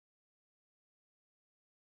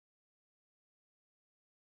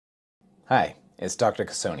Hi, it's Dr.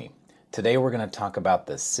 Casoni. Today we're going to talk about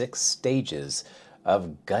the 6 stages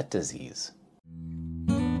of gut disease.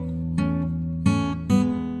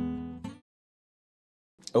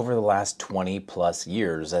 Over the last 20 plus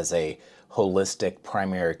years as a holistic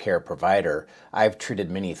primary care provider, I've treated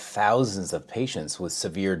many thousands of patients with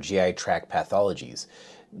severe GI tract pathologies.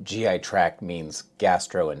 GI tract means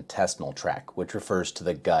gastrointestinal tract, which refers to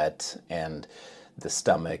the gut and the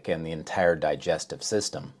stomach and the entire digestive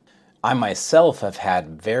system. I myself have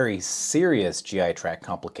had very serious GI tract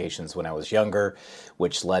complications when I was younger,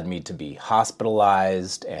 which led me to be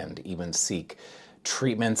hospitalized and even seek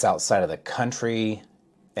treatments outside of the country.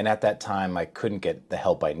 And at that time, I couldn't get the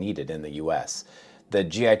help I needed in the US. The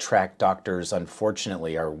GI tract doctors,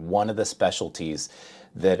 unfortunately, are one of the specialties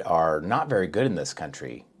that are not very good in this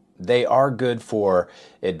country. They are good for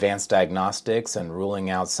advanced diagnostics and ruling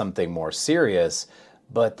out something more serious,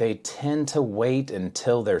 but they tend to wait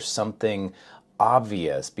until there's something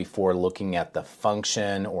obvious before looking at the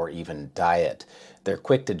function or even diet. They're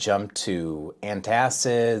quick to jump to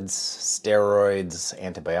antacids, steroids,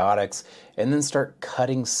 antibiotics, and then start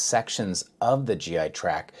cutting sections of the GI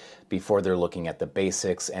tract before they're looking at the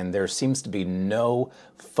basics. And there seems to be no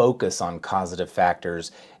focus on causative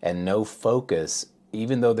factors and no focus,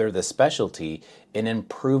 even though they're the specialty, in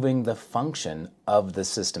improving the function of the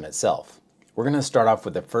system itself. We're going to start off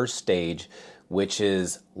with the first stage, which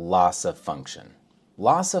is loss of function.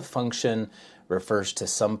 Loss of function refers to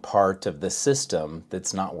some part of the system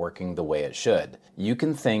that's not working the way it should. You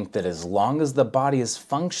can think that as long as the body is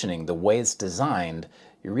functioning the way it's designed,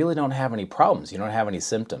 you really don't have any problems. You don't have any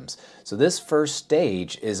symptoms. So this first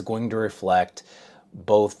stage is going to reflect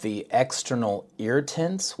both the external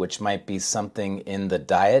irritants, which might be something in the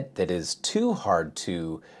diet that is too hard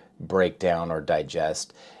to break down or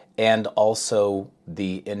digest, and also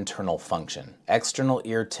the internal function. External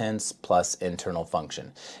irritants plus internal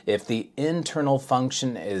function. If the internal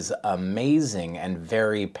function is amazing and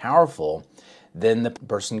very powerful, then the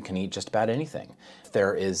person can eat just about anything. If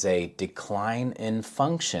there is a decline in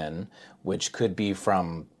function, which could be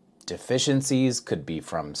from deficiencies, could be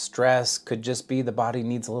from stress, could just be the body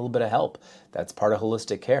needs a little bit of help. That's part of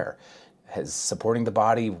holistic care, supporting the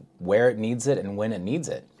body where it needs it and when it needs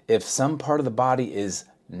it. If some part of the body is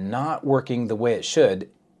not working the way it should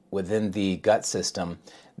within the gut system,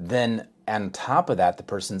 then on top of that, the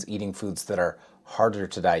person's eating foods that are harder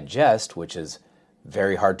to digest, which is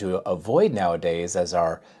very hard to avoid nowadays as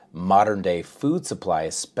our modern day food supply,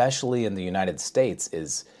 especially in the United States,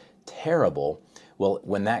 is terrible. Well,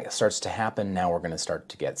 when that starts to happen, now we're going to start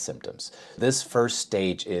to get symptoms. This first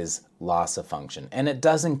stage is loss of function, and it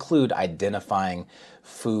does include identifying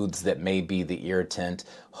foods that may be the irritant.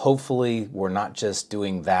 Hopefully, we're not just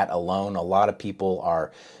doing that alone. A lot of people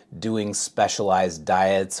are doing specialized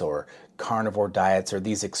diets or carnivore diets or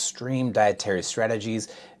these extreme dietary strategies,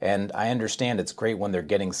 and I understand it's great when they're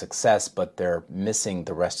getting success, but they're missing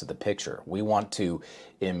the rest of the picture. We want to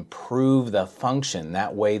improve the function.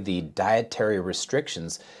 That way the dietary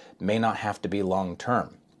restrictions may not have to be long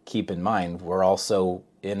term. Keep in mind, we're also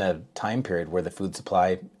in a time period where the food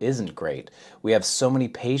supply isn't great. We have so many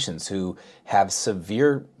patients who have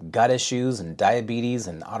severe gut issues and diabetes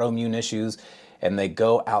and autoimmune issues, and they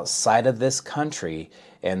go outside of this country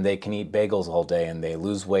and they can eat bagels all day and they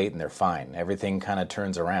lose weight and they're fine. Everything kind of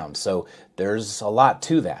turns around. So there's a lot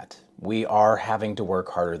to that. We are having to work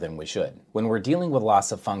harder than we should. When we're dealing with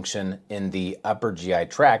loss of function in the upper GI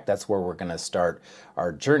tract, that's where we're going to start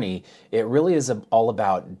our journey. It really is all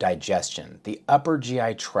about digestion. The upper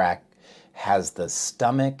GI tract has the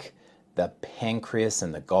stomach, the pancreas,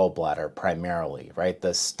 and the gallbladder primarily, right?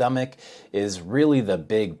 The stomach is really the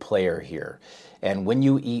big player here. And when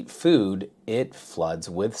you eat food, it floods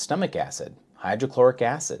with stomach acid, hydrochloric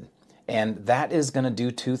acid. And that is going to do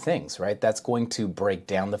two things, right? That's going to break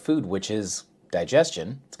down the food, which is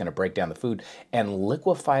digestion. It's going to break down the food and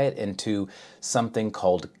liquefy it into something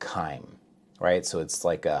called chyme, right? So it's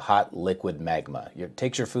like a hot liquid magma. It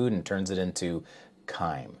takes your food and turns it into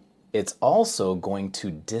chyme. It's also going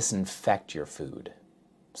to disinfect your food.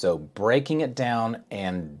 So breaking it down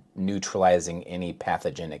and neutralizing any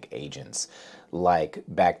pathogenic agents like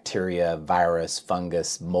bacteria, virus,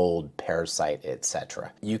 fungus, mold, parasite,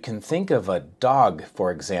 etc. You can think of a dog, for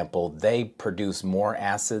example. They produce more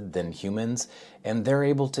acid than humans, and they're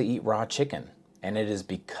able to eat raw chicken. And it is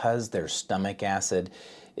because their stomach acid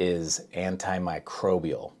is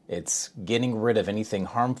antimicrobial. It's getting rid of anything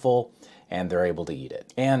harmful, and they're able to eat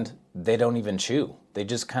it. And they don't even chew. They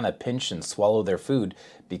just kind of pinch and swallow their food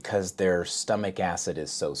because their stomach acid is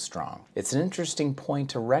so strong. It's an interesting point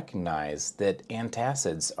to recognize that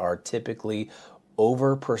antacids are typically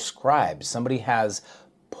overprescribed. Somebody has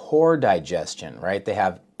poor digestion, right? They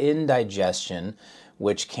have indigestion,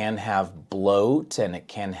 which can have bloat and it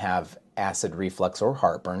can have acid reflux or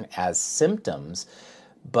heartburn as symptoms,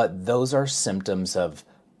 but those are symptoms of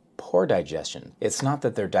poor digestion. It's not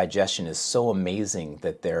that their digestion is so amazing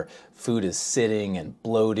that their food is sitting and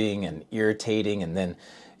bloating and irritating and then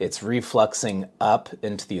it's refluxing up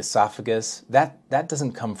into the esophagus. That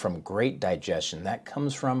doesn't come from great digestion. That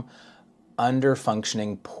comes from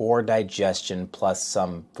under-functioning, poor digestion plus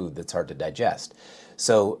some food that's hard to digest.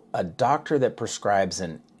 So a doctor that prescribes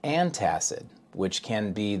an antacid, which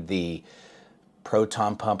can be the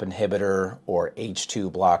proton pump inhibitor or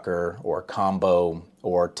H2 blocker or combo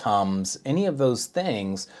or Tums, any of those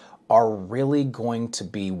things are really going to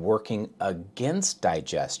be working against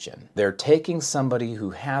digestion. They're taking somebody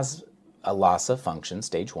who has a loss of function,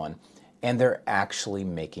 stage 1, and they're actually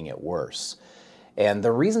making it worse. And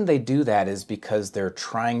the reason they do that is because they're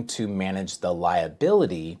trying to manage the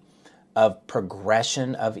liability of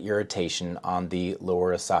progression of irritation on the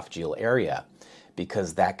lower esophageal area,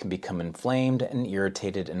 because that can become inflamed and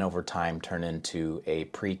irritated and over time turn into a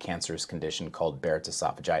precancerous condition called Barrett's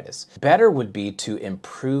esophagitis. Better would be to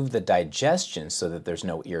improve the digestion so that there's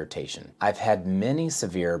no irritation. I've had many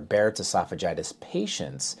severe Barrett's esophagitis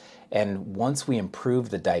patients, and once we improve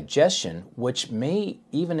the digestion, which may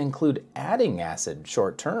even include adding acid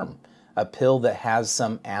short term, a pill that has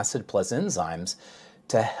some acid plus enzymes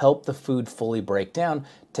to help the food fully break down,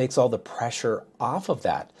 takes all the pressure off of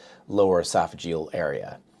that lower esophageal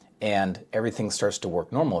area and everything starts to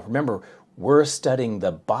work normal. Remember, we're studying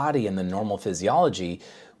the body and the normal physiology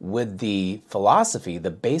with the philosophy,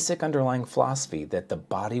 the basic underlying philosophy that the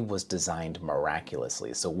body was designed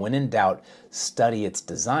miraculously. So when in doubt, study its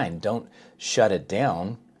design. Don't shut it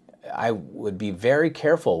down. I would be very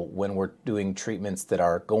careful when we're doing treatments that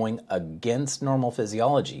are going against normal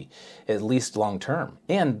physiology, at least long term.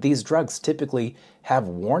 And these drugs typically have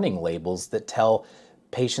warning labels that tell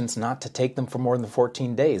patients not to take them for more than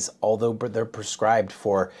 14 days, although they're prescribed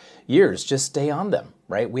for years. Just stay on them,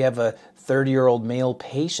 right? We have a 30-year-old male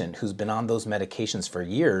patient who's been on those medications for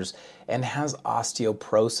years and has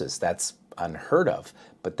osteoporosis. That's unheard of,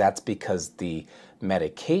 but that's because the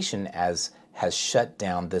medication has shut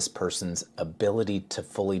down this person's ability to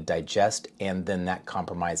fully digest, and then that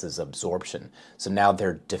compromises absorption. So now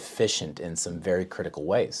they're deficient in some very critical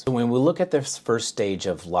ways. So when we look at this first stage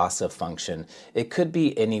of loss of function, it could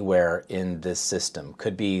be anywhere in this system.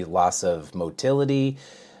 Could be loss of motility,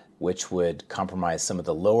 which would compromise some of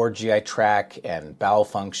the lower GI tract and bowel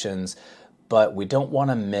functions, but we don't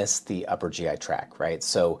want to miss the upper GI tract, right?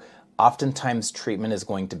 So oftentimes treatment is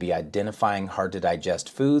going to be identifying hard to digest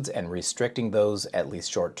foods and restricting those, at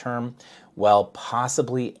least short term, while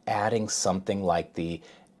possibly adding something like the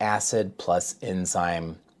acid plus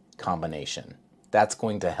enzyme combination. That's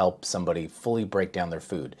going to help somebody fully break down their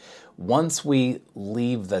food. Once we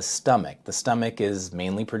leave the stomach is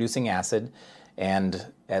mainly producing acid and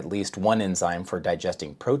at least one enzyme for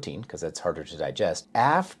digesting protein, because that's harder to digest.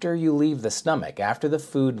 After you leave the stomach, after the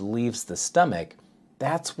food leaves the stomach,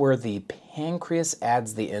 that's where the pancreas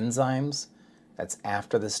adds the enzymes. That's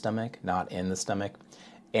after the stomach, not in the stomach.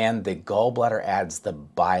 And the gallbladder adds the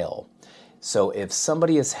bile. So if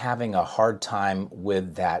somebody is having a hard time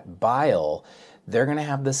with that bile, they're going to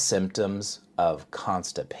have the symptoms of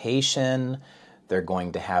constipation. They're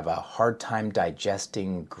going to have a hard time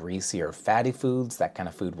digesting greasy or fatty foods. That kind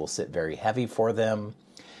of food will sit very heavy for them.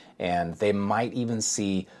 And they might even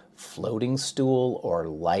see floating stool or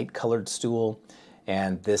light colored stool.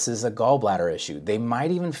 And this is a gallbladder issue. They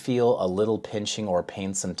might even feel a little pinching or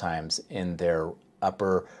pain sometimes in their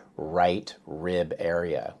upper right rib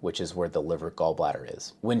area, which is where the liver gallbladder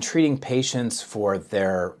is. When treating patients for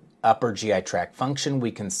their upper GI tract function,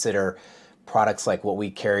 we consider products like what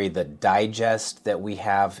we carry. The digest that we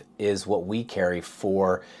have is what we carry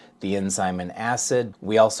for the enzyme and acid.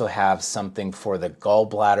 We also have something for the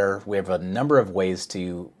gallbladder. We have a number of ways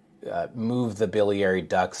to move the biliary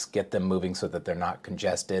ducts, get them moving so that they're not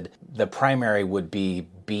congested. The primary would be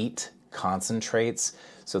beet concentrates.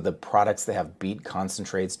 So the products that have beet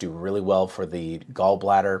concentrates do really well for the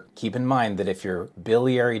gallbladder. Keep in mind that if your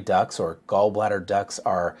biliary ducts or gallbladder ducts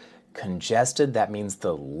are congested, that means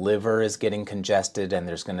the liver is getting congested and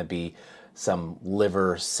there's going to be some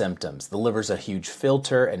liver symptoms. The liver's a huge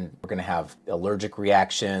filter and we're going to have allergic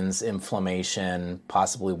reactions, inflammation,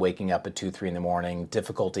 possibly waking up at 2, 3 in the morning,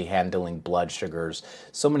 difficulty handling blood sugars.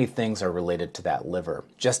 So many things are related to that liver.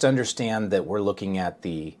 Just understand that we're looking at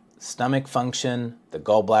the stomach function, the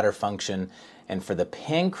gallbladder function, And for the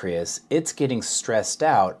pancreas, it's getting stressed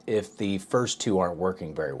out if the first two aren't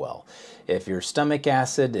working very well. If your stomach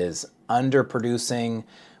acid is underproducing,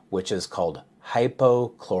 which is called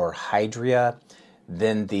hypochlorhydria,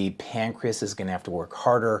 then the pancreas is going to have to work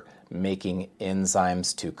harder making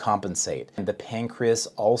enzymes to compensate. And the pancreas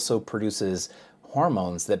also produces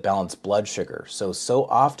hormones that balance blood sugar. So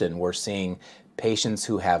often we're seeing patients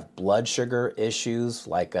who have blood sugar issues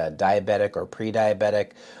like a diabetic or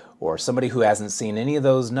pre-diabetic, or somebody who hasn't seen any of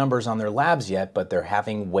those numbers on their labs yet, but they're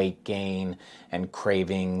having weight gain and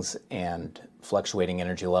cravings and fluctuating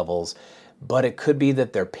energy levels. But it could be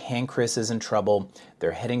that their pancreas is in trouble.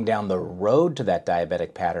 They're heading down the road to that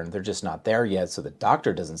diabetic pattern. They're just not there yet, so the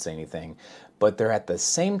doctor doesn't say anything. But they're at the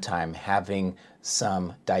same time having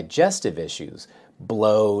some digestive issues,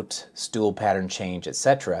 bloat, stool pattern change,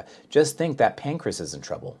 etc. Just think that pancreas is in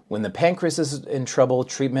trouble. When the pancreas is in trouble,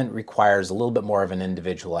 treatment requires a little bit more of an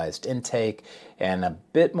individualized intake and a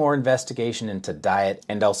bit more investigation into diet.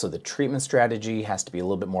 And also the treatment strategy has to be a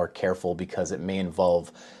little bit more careful because it may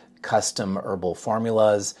involve custom herbal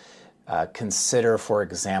formulas. Consider, for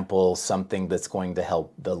example, something that's going to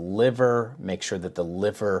help the liver, make sure that the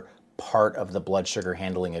liver part of the blood sugar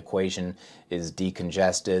handling equation is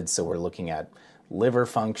decongested. So we're looking at liver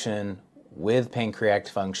function with pancreatic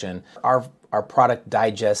function. Our product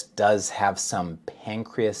Digest does have some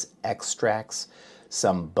pancreas extracts,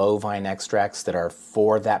 some bovine extracts that are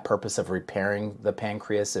for that purpose of repairing the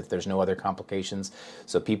pancreas if there's no other complications.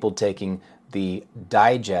 So people taking the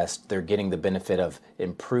Digest, they're getting the benefit of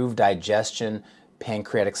improved digestion,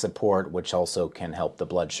 pancreatic support, which also can help the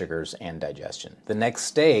blood sugars and digestion. The next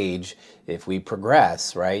stage, if we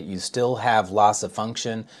progress, right, you still have loss of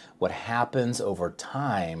function. What happens over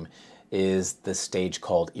time is the stage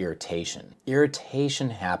called irritation.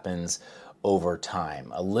 Irritation happens over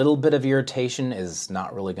time. A little bit of irritation is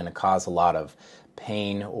not really going to cause a lot of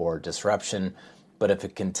pain or disruption, but if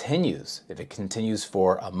it continues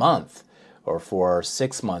for a month or for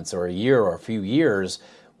 6 months or a year or a few years,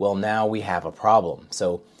 well, now we have a problem.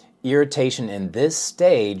 So irritation in this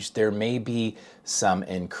stage, there may be some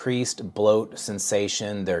increased bloat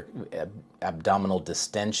sensation. Their abdominal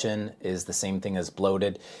distension is the same thing as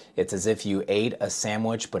bloated. It's as if you ate a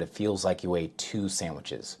sandwich, but it feels like you ate 2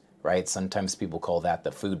 sandwiches, right? Sometimes people call that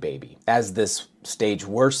the food baby. As this stage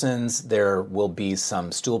worsens, there will be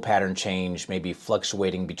some stool pattern change, maybe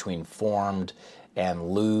fluctuating between formed and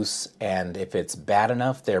loose, and if it's bad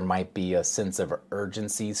enough, there might be a sense of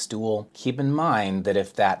urgency stool. Keep in mind that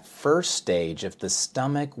if that first stage, if the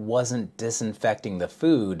stomach wasn't disinfecting the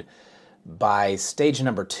food, by stage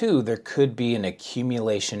number 2, there could be an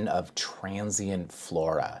accumulation of transient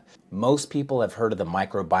flora. Most people have heard of the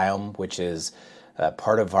microbiome, which is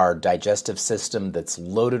part of our digestive system that's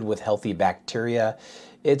loaded with healthy bacteria.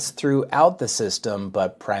 It's throughout the system,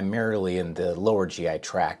 but primarily in the lower GI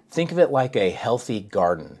tract. Think of it like a healthy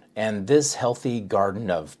garden, and this healthy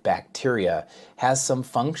garden of bacteria has some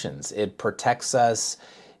functions. It protects us,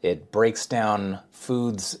 it breaks down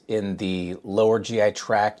foods in the lower GI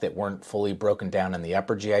tract that weren't fully broken down in the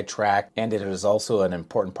upper GI tract, and it is also an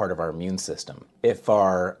important part of our immune system. If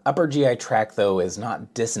our upper GI tract, though, is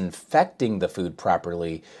not disinfecting the food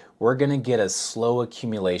properly, we're going to get a slow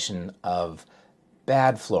accumulation of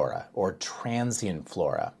bad flora or transient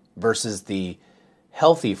flora versus the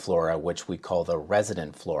healthy flora, which we call the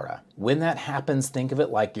resident flora. When that happens, think of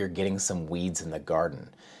it like you're getting some weeds in the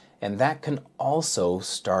garden. And that can also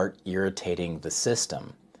start irritating the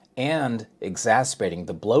system and exacerbating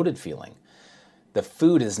the bloated feeling. The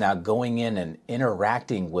food is now going in and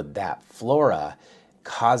interacting with that flora,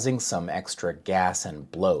 causing some extra gas and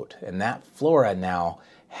bloat. And that flora now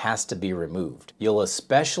has to be removed. You'll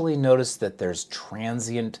especially notice that there's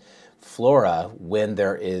transient flora when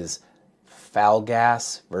there is foul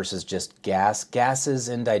gas versus just gas. Gases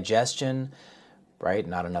in digestion, right?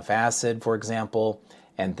 Not enough acid, for example.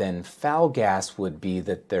 And then foul gas would be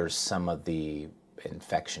that there's some of the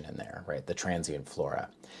infection in there, right? The transient flora.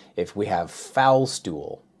 If we have foul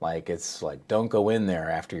stool, like it's like don't go in there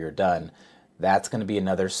after you're done, that's going to be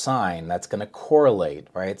another sign. That's going to correlate,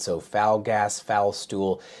 right? So foul gas, foul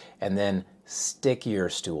stool, and then stickier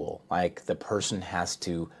stool, like the person has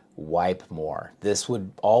to wipe more. This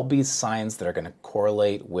would all be signs that are going to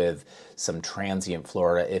correlate with some transient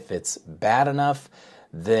flora. If it's bad enough,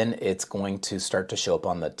 then it's going to start to show up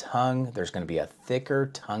on the tongue. There's going to be a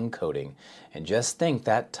thicker tongue coating. And just think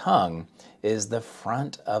that tongue is the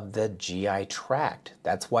front of the GI tract.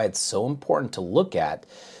 That's why it's so important to look at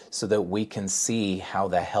so that we can see how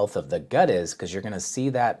the health of the gut is, because you're going to see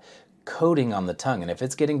that coating on the tongue. And if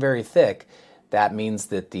it's getting very thick, that means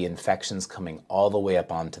that the infection's coming all the way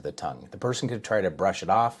up onto the tongue. The person could try to brush it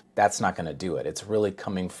off. That's not going to do it. It's really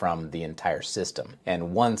coming from the entire system.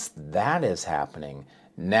 And once that is happening,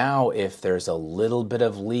 now if there's a little bit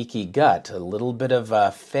of leaky gut, a little bit of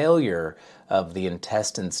a failure of the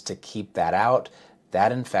intestines to keep that out,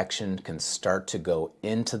 that infection can start to go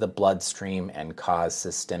into the bloodstream and cause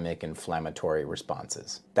systemic inflammatory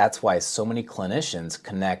responses. That's why so many clinicians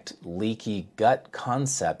connect leaky gut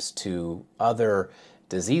concepts to other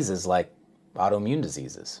diseases like autoimmune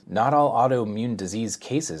diseases. Not all autoimmune disease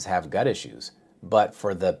cases have gut issues, but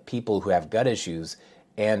for the people who have gut issues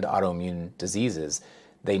and autoimmune diseases,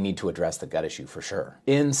 they need to address the gut issue for sure.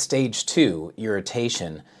 In stage 2,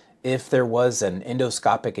 irritation, if there was an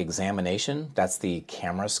endoscopic examination, that's the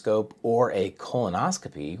camera scope, or a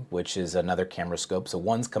colonoscopy, which is another camera scope, so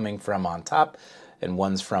one's coming from on top and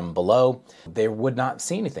one's from below, they would not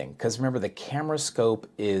see anything. Because remember, the camera scope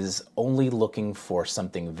is only looking for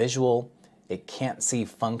something visual, it can't see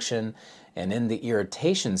function, and in the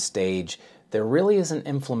irritation stage, there really isn't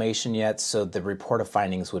inflammation yet, so the report of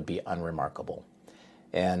findings would be unremarkable.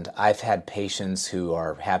 And I've had patients who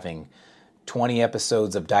are having 20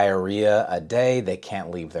 episodes of diarrhea a day. They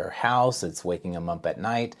can't leave their house. It's waking them up at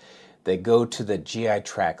night. They go to the GI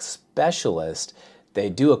tract specialist. They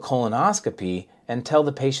do a colonoscopy and tell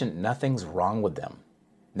the patient nothing's wrong with them.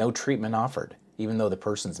 No treatment offered, even though the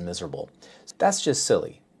person's miserable. So that's just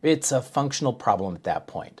silly. It's a functional problem at that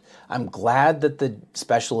point. I'm glad that the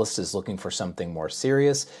specialist is looking for something more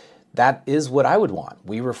serious. That is what I would want.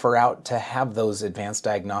 We refer out to have those advanced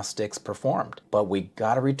diagnostics performed, but we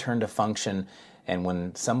got to return to function. And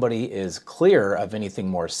when somebody is clear of anything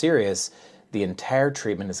more serious, the entire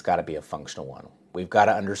treatment has got to be a functional one. We've got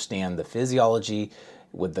to understand the physiology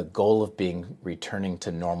with the goal of being returning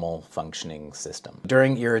to normal functioning system.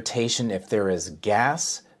 During irritation, if there is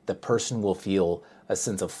gas, the person will feel a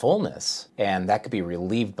sense of fullness, and that could be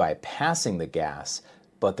relieved by passing the gas,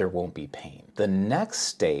 but there won't be pain. The next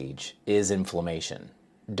stage is inflammation.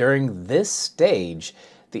 During this stage,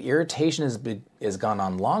 the irritation has gone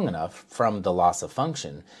on long enough from the loss of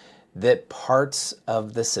function that parts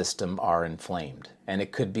of the system are inflamed, and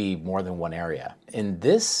it could be more than one area. In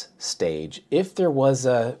this stage, if there was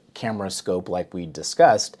a camera scope like we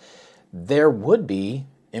discussed, there would be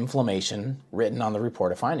inflammation written on the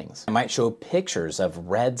report of findings. It might show pictures of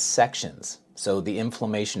red sections. So the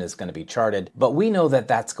inflammation is going to be charted, but we know that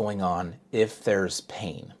that's going on if there's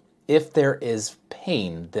pain. If there is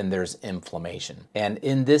pain, then there's inflammation. And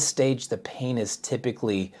in this stage, the pain is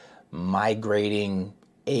typically migrating,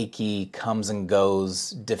 achy, comes and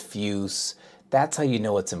goes, diffuse. That's how you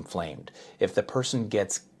know it's inflamed. If the person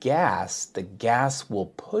gets gas, the gas will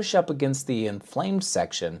push up against the inflamed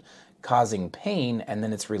section, causing pain, and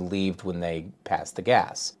then it's relieved when they pass the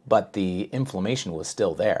gas. But the inflammation was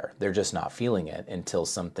still there. They're just not feeling it until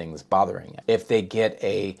something's bothering it. If they get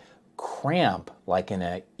a cramp, like in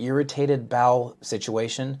an irritated bowel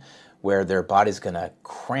situation, where their body's gonna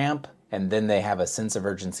cramp and then they have a sense of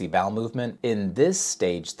urgency bowel movement, in this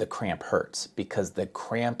stage, the cramp hurts because the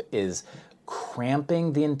cramp is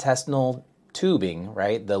cramping the intestinal tubing,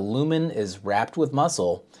 right? The lumen is wrapped with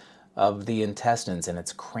muscle of the intestines and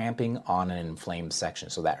it's cramping on an inflamed section,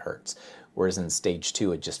 so that hurts. Whereas in stage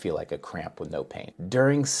 2, it just feels like a cramp with no pain.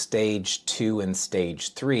 During stage 2 and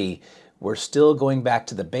stage 3, we're still going back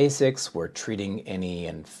to the basics. We're treating any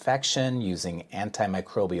infection using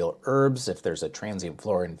antimicrobial herbs if there's a transient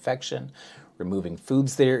flora infection, removing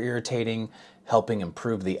foods that are irritating, helping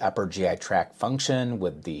improve the upper GI tract function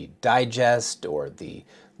with the digest or the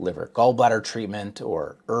liver gallbladder treatment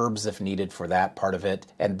or herbs if needed for that part of it.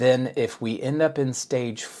 And then if we end up in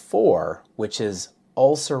stage 4, which is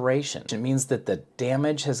ulceration, it means that the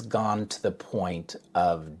damage has gone to the point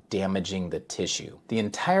of damaging the tissue. The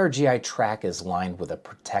entire GI tract is lined with a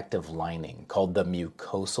protective lining called the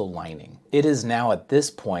mucosal lining. It is now at this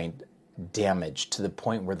point damaged to the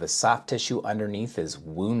point where the soft tissue underneath is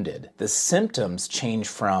wounded. The symptoms change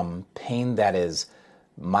from pain that is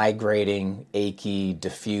migrating, achy,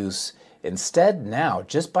 diffuse. Instead now,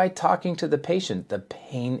 just by talking to the patient, the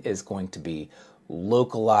pain is going to be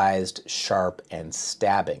localized, sharp, and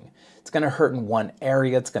stabbing. It's going to hurt in one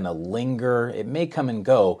area, it's going to linger, it may come and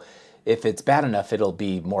go. If it's bad enough, it'll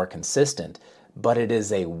be more consistent, but it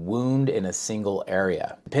is a wound in a single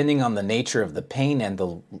area. Depending on the nature of the pain and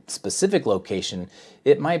the specific location,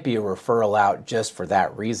 it might be a referral out just for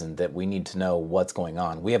that reason, that we need to know what's going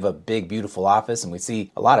on. We have a big, beautiful office and we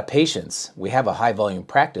see a lot of patients. We have a high volume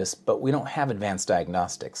practice, but we don't have advanced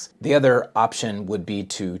diagnostics. The other option would be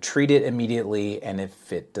to treat it immediately, and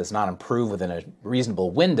if it does not improve within a reasonable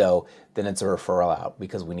window, then it's a referral out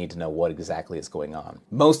because we need to know what exactly is going on.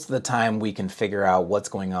 Most of the time we can figure out what's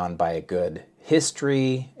going on by a good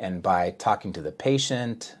history and by talking to the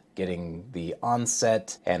patient, getting the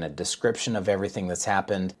onset and a description of everything that's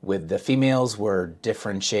happened. With the females, we're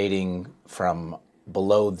differentiating from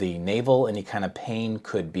below the navel. Any kind of pain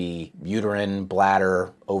could be uterine,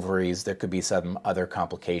 bladder, ovaries. There could be some other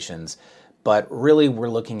complications. But really, we're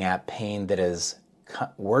looking at pain that is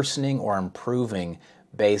worsening or improving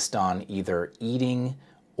based on either eating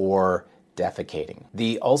or defecating.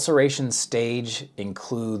 The ulceration stage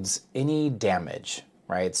includes any damage,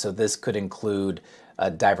 right? So this could include a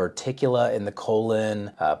diverticula in the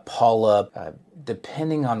colon, a polyp.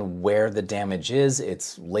 Depending on where the damage is,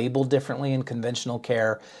 it's labeled differently in conventional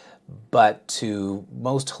care, but to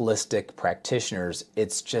most holistic practitioners,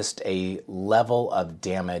 it's just a level of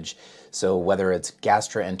damage. So whether it's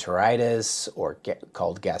gastroenteritis or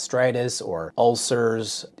called gastritis or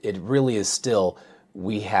ulcers, it really is still,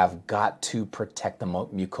 we have got to protect the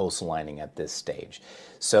mucosal lining at this stage.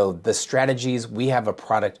 So the strategies, we have a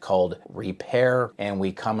product called Repair, and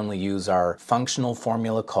we commonly use our functional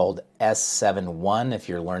formula called S71. If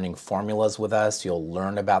you're learning formulas with us, you'll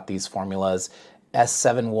learn about these formulas.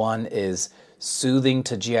 S71 is soothing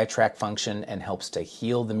to GI tract function and helps to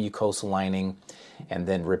heal the mucosal lining. And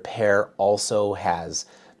then Repair also has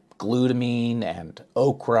glutamine and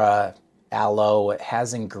okra, aloe. It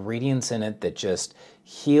has ingredients in it that just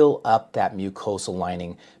heal up that mucosal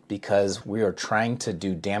lining because we are trying to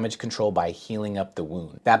do damage control by healing up the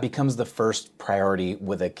wound. That becomes the first priority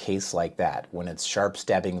with a case like that when it's sharp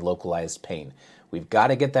stabbing localized pain. We've got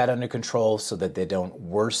to get that under control so that they don't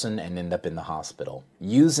worsen and end up in the hospital.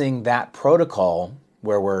 Using that protocol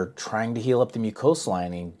where we're trying to heal up the mucosal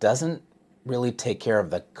lining doesn't really take care of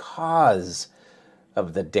the cause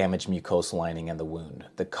of the damaged mucosal lining and the wound.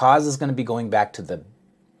 The cause is going to be going back to the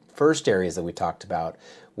first areas that we talked about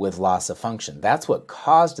with loss of function. That's what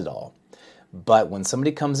caused it all. But when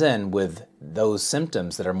somebody comes in with those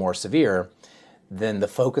symptoms that are more severe, then the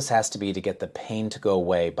focus has to be to get the pain to go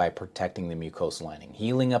away by protecting the mucosal lining,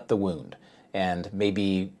 healing up the wound, and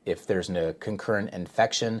maybe if there's a concurrent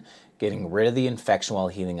infection, getting rid of the infection while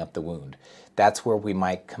healing up the wound. That's where we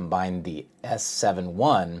might combine the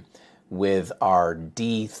S71 with our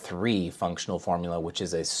D3 functional formula, which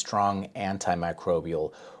is a strong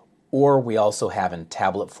antimicrobial, or we also have in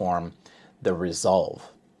tablet form the Resolve.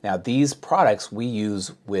 Now these products we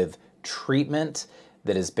use with treatment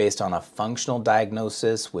that is based on a functional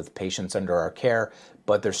diagnosis with patients under our care,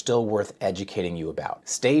 but they're still worth educating you about.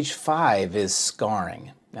 Stage 5 is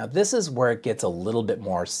scarring. Now this is where it gets a little bit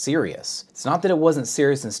more serious. It's not that it wasn't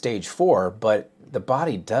serious in stage 4, but the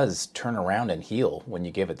body does turn around and heal when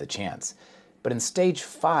you give it the chance. But in stage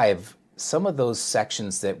 5, some of those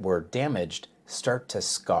sections that were damaged start to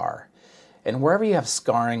scar. And wherever you have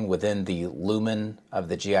scarring within the lumen of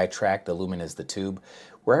the GI tract, the lumen is the tube,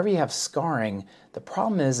 wherever you have scarring, the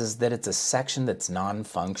problem is that it's a section that's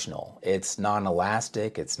non-functional. It's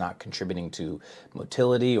non-elastic, it's not contributing to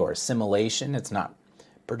motility or assimilation, it's not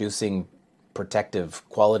producing protective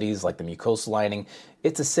qualities like the mucosal lining.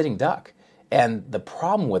 It's a sitting duck. And the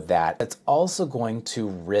problem with that, it's also going to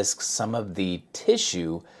risk some of the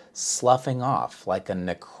tissue sloughing off, like a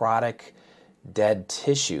necrotic dead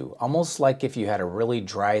tissue, almost like if you had a really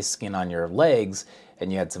dry skin on your legs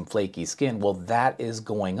and you had some flaky skin. Well, that is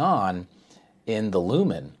going on in the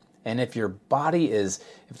lumen. And if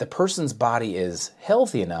the person's body is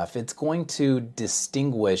healthy enough, it's going to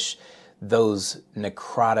distinguish those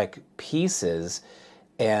necrotic pieces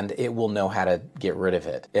and it will know how to get rid of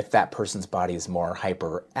it. If that person's body is more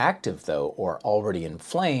hyperactive though, or already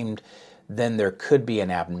inflamed, then there could be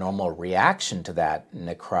an abnormal reaction to that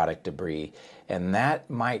necrotic debris, and that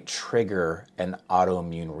might trigger an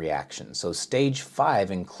autoimmune reaction. So stage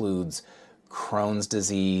 5 includes Crohn's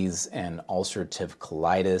disease and ulcerative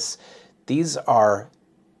colitis. These are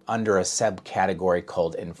under a subcategory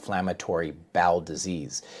called inflammatory bowel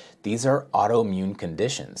disease. These are autoimmune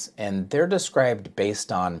conditions, and they're described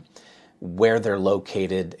based on where they're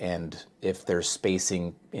located and if there's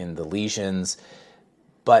spacing in the lesions.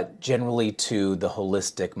 But generally, to the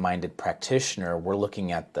holistic minded practitioner, we're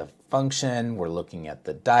looking at the function, we're looking at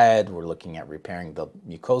the diet, we're looking at repairing the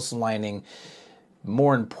mucosal lining.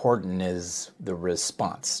 More important is the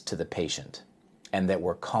response to the patient and that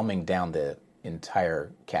we're calming down the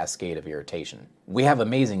entire cascade of irritation. We have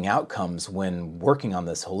amazing outcomes when working on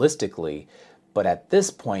this holistically, but at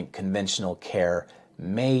this point, conventional care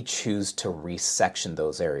may choose to resection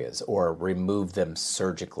those areas or remove them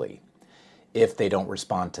surgically. if they don't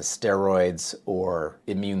respond to steroids or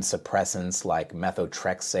immune suppressants like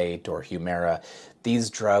methotrexate or Humira. These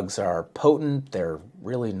drugs are potent. They're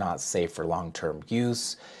really not safe for long-term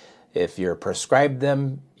use. If you're prescribed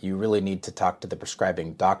them, you really need to talk to the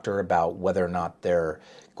prescribing doctor about whether or not they're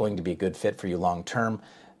going to be a good fit for you long-term.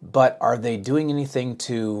 But are they doing anything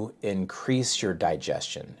to increase your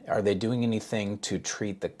digestion? Are they doing anything to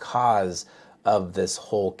treat the cause of this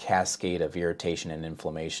whole cascade of irritation and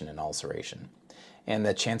inflammation and ulceration? And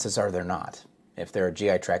the chances are they're not. If they're a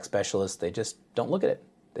GI tract specialist, they just don't look at it.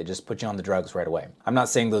 They just put you on the drugs right away. I'm not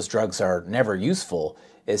saying those drugs are never useful.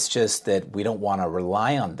 It's just that we don't want to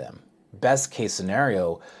rely on them. Best case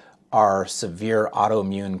scenario, our severe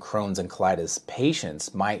autoimmune Crohn's and colitis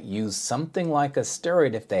patients might use something like a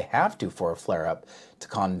steroid if they have to for a flare-up to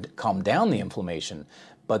calm down the inflammation,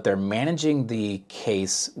 but they're managing the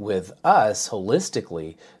case with us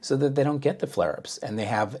holistically so that they don't get the flare-ups and they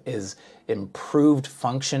have as improved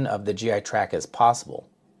function of the GI tract as possible.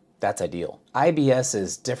 That's ideal. IBS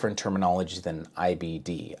is different terminology than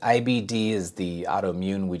IBD. IBD is the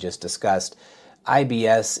autoimmune we just discussed.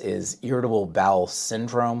 IBS is irritable bowel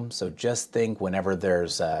syndrome. So just think whenever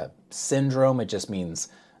there's a syndrome, it just means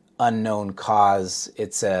unknown cause.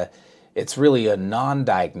 It's really a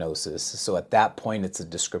non-diagnosis. So at that point, it's a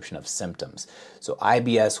description of symptoms. So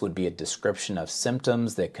IBS would be a description of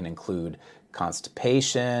symptoms that can include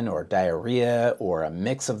constipation or diarrhea or a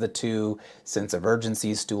mix of the two, sense of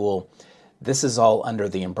urgency, stool. This is all under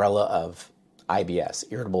the umbrella of IBS,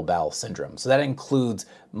 irritable bowel syndrome. So that includes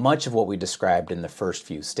much of what we described in the first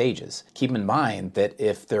few stages. Keep in mind that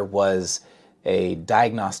if there was a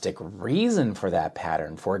diagnostic reason for that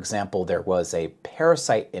pattern, for example, there was a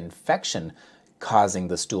parasite infection causing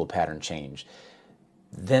the stool pattern change,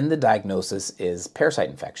 then the diagnosis is parasite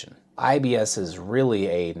infection. IBS is really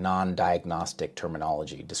a non-diagnostic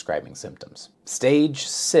terminology describing symptoms. Stage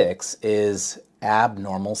 6 is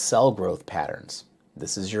abnormal cell growth patterns.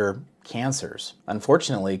 This is your cancers.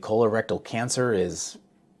 Unfortunately, colorectal cancer is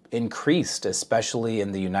increased, especially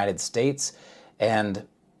in the United States, and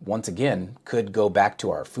once again, could go back to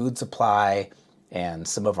our food supply and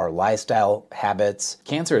some of our lifestyle habits.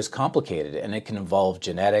 Cancer is complicated and it can involve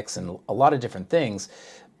genetics and a lot of different things,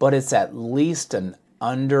 but it's at least an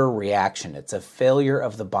underreaction. It's a failure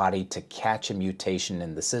of the body to catch a mutation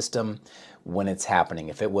in the system when it's happening.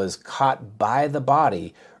 If it was caught by the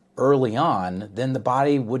body early on, then the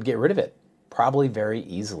body would get rid of it, probably very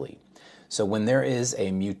easily. So when there is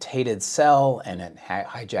a mutated cell and it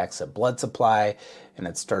hijacks a blood supply and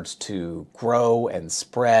it starts to grow and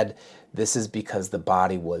spread, this is because the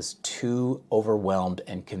body was too overwhelmed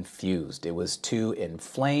and confused. It was too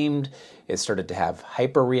inflamed. It started to have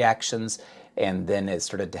hyperreactions, and then it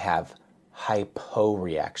started to have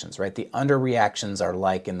hyporeactions, right? The underreactions are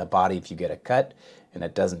like in the body if you get a cut and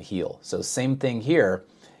it doesn't heal. So same thing here.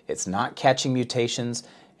 It's not catching mutations,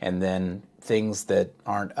 and then things that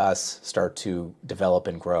aren't us start to develop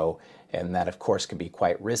and grow, and that of course can be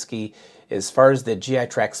quite risky. As far as the GI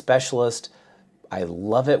tract specialist, I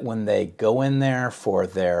love it when they go in there for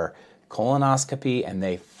their colonoscopy and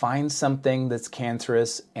they find something that's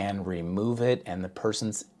cancerous and remove it, and the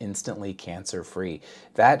person's instantly cancer-free.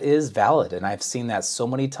 That is valid, and I've seen that so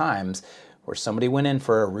many times where somebody went in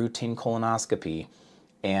for a routine colonoscopy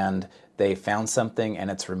and they found something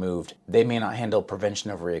and it's removed. They may not handle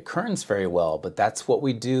prevention of reoccurrence very well, but that's what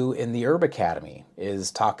we do in the Herb Academy,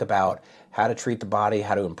 is talk about how to treat the body,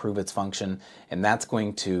 how to improve its function, and that's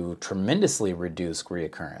going to tremendously reduce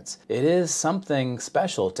reoccurrence. It is something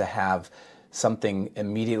special to have something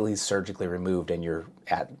immediately surgically removed and you're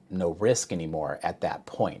at no risk anymore at that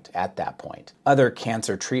point. Other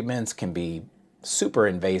cancer treatments can be super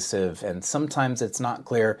invasive, and sometimes it's not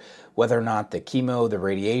clear whether or not the chemo, the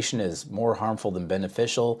radiation is more harmful than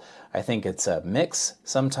beneficial. I think it's a mix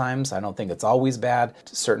sometimes. I don't think it's always bad.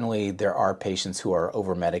 Certainly there are patients who are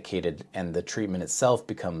over-medicated and the treatment itself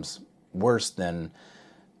becomes worse than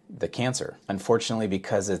the cancer. Unfortunately,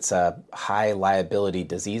 because it's a high liability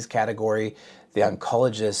disease category, the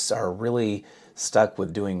oncologists are really stuck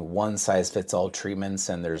with doing one-size-fits-all treatments,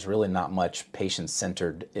 and there's really not much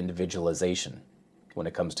patient-centered individualization when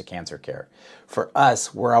it comes to cancer care. For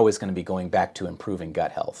us, we're always going to be going back to improving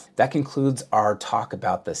gut health. That concludes our talk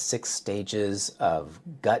about the 6 stages of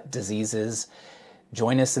gut diseases.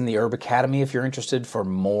 Join us in the Herb Academy if you're interested for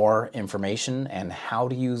more information and how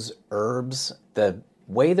to use herbs. The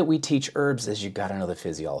way that we teach herbs is you got to know the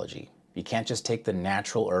physiology. You can't just take the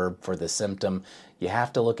natural herb for the symptom. You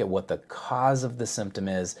have to look at what the cause of the symptom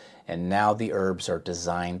is, and now the herbs are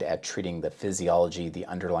designed at treating the physiology, the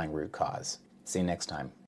underlying root cause. See you next time.